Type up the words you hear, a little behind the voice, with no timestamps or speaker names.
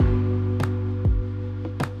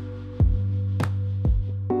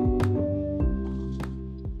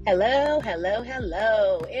Hello, hello,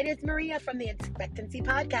 hello. It is Maria from the Expectancy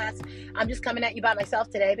Podcast. I'm just coming at you by myself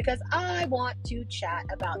today because I want to chat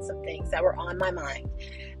about some things that were on my mind.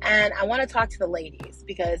 And I want to talk to the ladies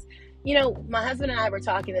because, my husband and I were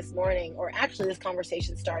talking this morning, or actually this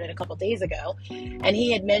conversation started a couple days ago, and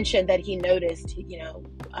he had mentioned that he noticed,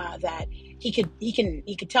 that he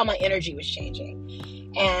could tell my energy was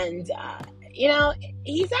changing. And,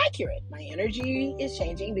 he's accurate. My energy is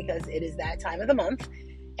changing because it is that time of the month.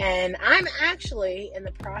 And I'm actually in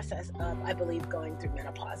the process of, I believe, going through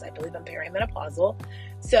menopause. I believe I'm perimenopausal.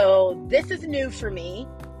 So this is new for me,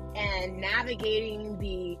 and navigating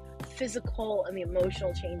the physical and the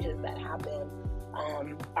emotional changes that happen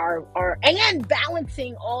are and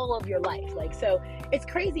balancing all of your life. So it's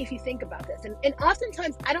crazy if you think about this. And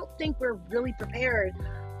oftentimes I don't think we're really prepared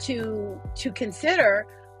to consider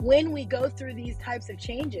when we go through these types of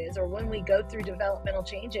changes, or when we go through developmental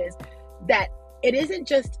changes, that it isn't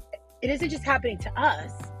just happening to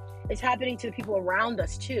us, it's happening to the people around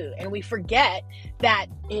us too. And we forget that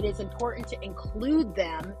it is important to include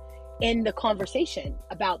them in the conversation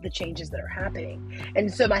about the changes that are happening.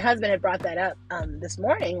 And so my husband had brought that up this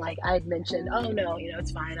morning. Like I had mentioned, oh no, it's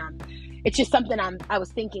fine. It's just something I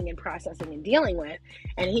was thinking and processing and dealing with.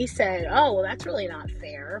 And he said, oh, well, that's really not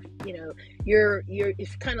fair. It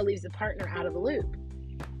kind of leaves the partner out of the loop.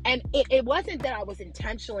 And it wasn't that I was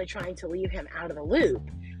intentionally trying to leave him out of the loop,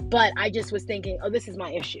 but I just was thinking, oh, this is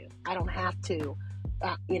my issue. I don't have to,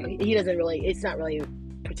 he doesn't really, it's not really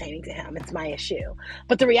pertaining to him. It's my issue.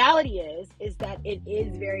 But the reality is that it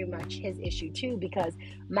is very much his issue too, because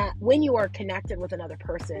when you are connected with another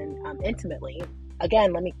person intimately,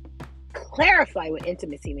 again, let me clarify what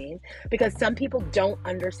intimacy means, because some people don't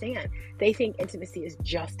understand. They think intimacy is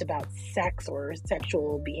just about sex or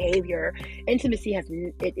sexual behavior. Intimacy has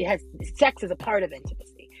sex is a part of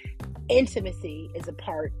intimacy. Intimacy is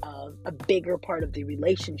a bigger part of the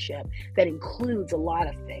relationship that includes a lot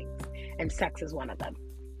of things, and sex is one of them.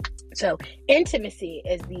 So intimacy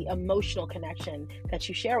is the emotional connection that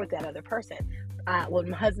you share with that other person. When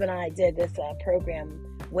my husband and I did this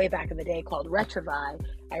program way back in the day called Retrivai,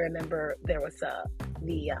 I remember there was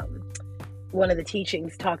one of the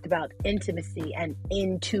teachings talked about intimacy and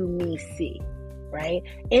intimacy, right?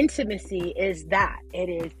 Intimacy is that. It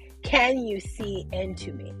is, can you see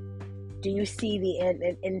into me? Do you see the end?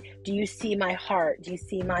 And do you see my heart? Do you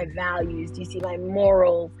see my values? Do you see my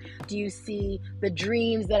morals? Do you see the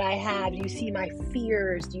dreams that I have? Do you see my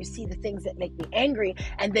fears? Do you see the things that make me angry?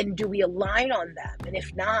 And then do we align on them? And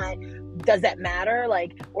if not, does that matter?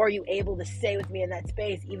 Or are you able to stay with me in that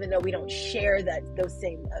space, even though we don't share those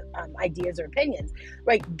same ideas or opinions,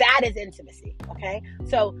 right? That is intimacy, okay?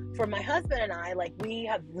 So for my husband and I, we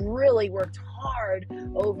have really worked hard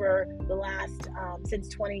over the last, since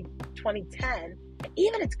 2010.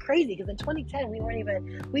 Even it's crazy because in 2010 we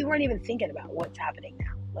weren't even thinking about what's happening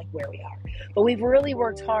now, where we are. But we've really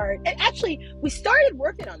worked hard. And actually, we started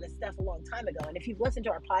working on this stuff a long time ago. And if you've listened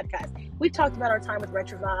to our podcast, we've talked about our time with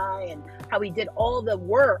Retrivai and how we did all the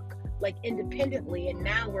work independently. And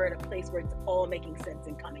now we're at a place where it's all making sense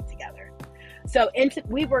and coming together. So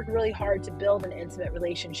we've worked really hard to build an intimate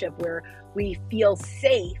relationship where we feel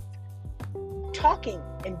safe talking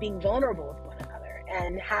and being vulnerable with one another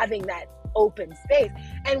and having that open space.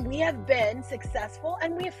 And we have been successful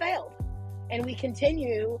and we have failed. And we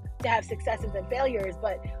continue to have successes and failures,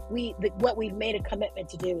 but what we've made a commitment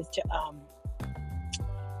to do is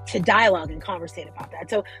to dialogue and conversate about that.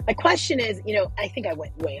 So my question is, I think I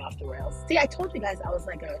went way off the rails. See, I told you guys I was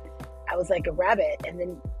like a rabbit, and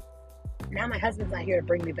then now my husband's not here to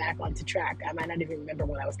bring me back onto track. I might not even remember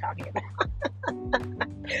what I was talking about.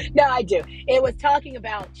 No, I do. It was talking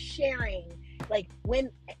about sharing,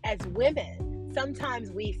 when as women,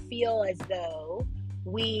 sometimes we feel as though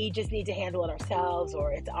we just need to handle it ourselves,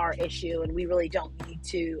 or it's our issue, and we really don't need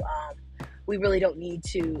to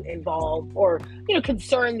involve or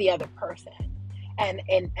concern the other person. And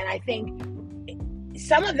I think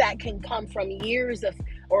some of that can come from years of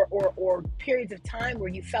or periods of time where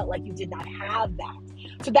you felt like you did not have that.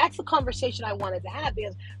 So that's the conversation I wanted to have,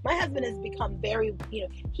 because my husband has become very,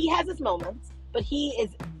 he has his moments, but he is,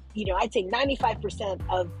 I'd say 95%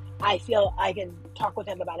 of, I feel I can talk with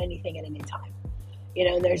him about anything at any time.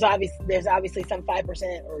 And there's obviously some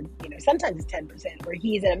 5%, or sometimes it's 10%, where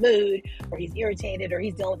he's in a mood, or he's irritated, or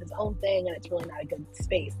he's dealing with his own thing, and it's really not a good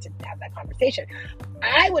space to have that conversation.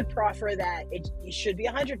 I would proffer that it should be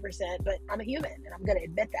 100%, but I'm a human, and I'm going to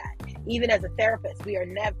admit that. Even as a therapist, we are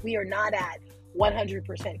not at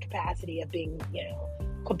 100% capacity of being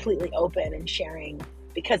completely open and sharing,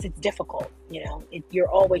 because it's difficult. You're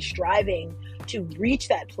always striving to reach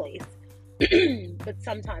that place. but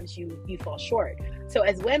sometimes you fall short. So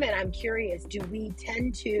as women, I'm curious, do we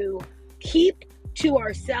tend to keep to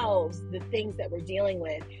ourselves the things that we're dealing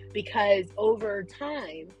with because over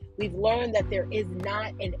time we've learned that there is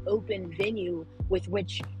not an open venue with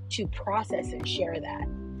which to process and share that?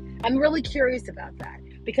 I'm really curious about that,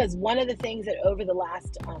 because one of the things that over the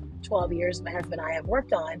last 12 years my husband and I have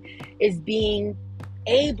worked on is being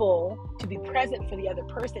able to be present for the other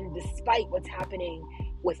person despite what's happening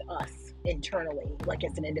with us internally, like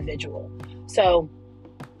as an individual. So,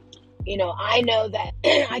 you know, I know that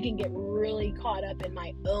I can get really caught up in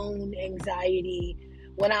my own anxiety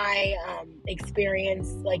when I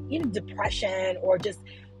experience, like, you know, depression or just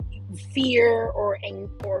fear or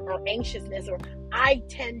anxiousness, or I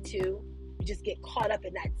tend to just get caught up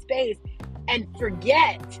in that space and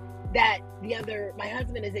forget that my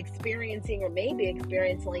husband is experiencing, or maybe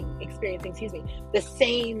experiencing, the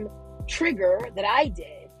same trigger that I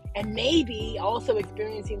did, and maybe also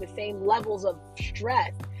experiencing the same levels of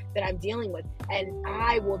stress that I'm dealing with. And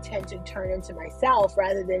I will tend to turn into myself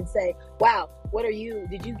rather than say, wow,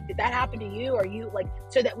 did that happen to you? Are you like,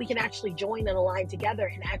 so that we can actually join and align together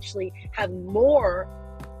and actually have more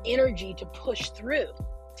energy to push through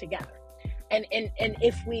together. And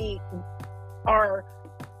if we are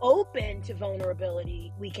open to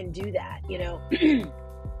vulnerability, we can do that, you know.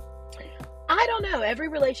 I don't know. Every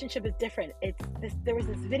relationship is different. There was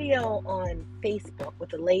this video on Facebook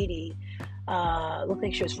with a lady, looked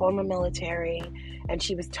like she was former military, and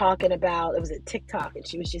she was talking about, it was a TikTok, and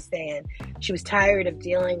she was just saying she was tired of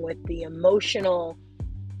dealing with the emotional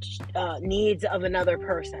needs of another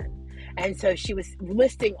person. And so she was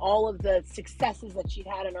listing all of the successes that she'd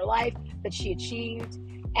had in her life, that she achieved,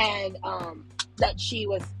 and that she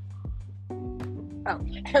was, oh,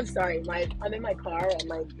 I'm sorry, I'm in my car and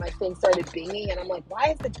my thing started binging, and I'm like, why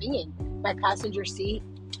is it binging? My passenger seat?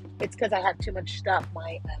 It's because I have too much stuff.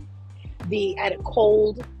 I had a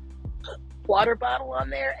cold water bottle on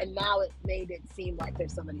there, and now it made it seem like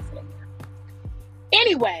there's somebody sitting there.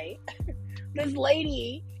 Anyway, this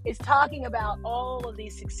lady is talking about all of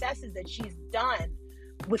these successes that she's done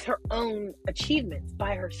with her own achievements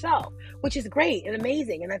by herself, which is great and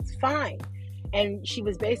amazing, and that's fine. And she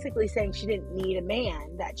was basically saying she didn't need a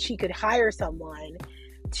man, that she could hire someone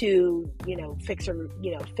to, you know, fix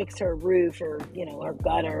her roof, or, you know, her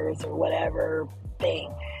gutters or whatever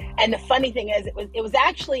thing. And the funny thing is, it was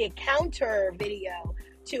actually a counter video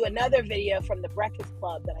to another video from the Breakfast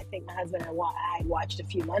Club that I think my husband and I watched a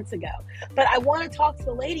few months ago. But I want to talk to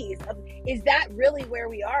the ladies of, is that really where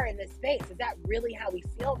we are in this space? Is that really how we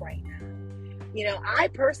feel right now? You know, I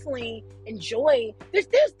personally enjoy, there's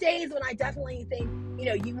days when I definitely think, you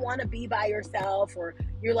know, you want to be by yourself, or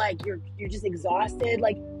you're like, you're just exhausted.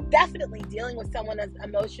 Like, definitely dealing with someone's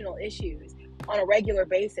emotional issues on a regular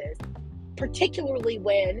basis, particularly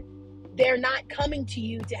when they're not coming to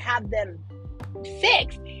you to have them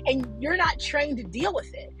fixed and you're not trained to deal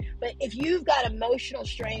with it. But if you've got emotional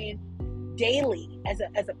strain daily as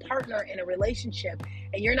a partner in a relationship,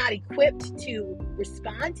 and you're not equipped to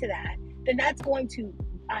respond to that, then that's going to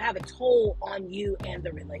have a toll on you and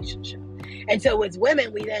the relationship. And so as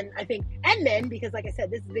women, we then, I think, and men, because like I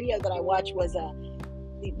said, this video that I watched was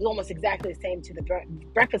almost exactly the same to the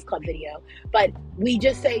Breakfast Club video, but we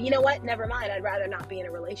just say, you know what, never mind, I'd rather not be in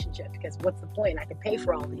a relationship, because what's the point? I can pay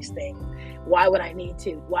for all these things. Why would I need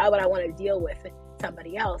to? Why would I want to deal with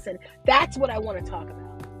somebody else? And that's what I want to talk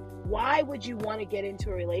about. Why would you want to get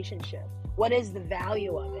into a relationship? What is the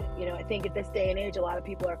value of it? You know, I think at this day and age, a lot of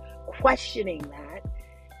people are questioning that.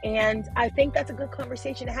 And I think that's a good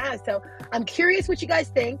conversation to have. So I'm curious what you guys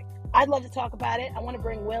think. I'd love to talk about it. I want to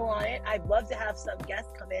bring Will on it. I'd love to have some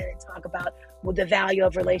guests come in and talk about the value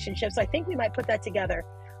of relationships. So I think we might put that together,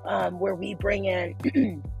 where we bring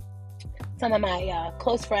in some of my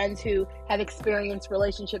close friends who have experienced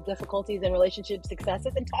relationship difficulties and relationship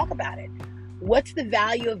successes, and talk about it. What's the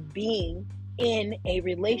value of being in a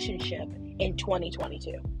relationship in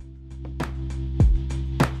 2022?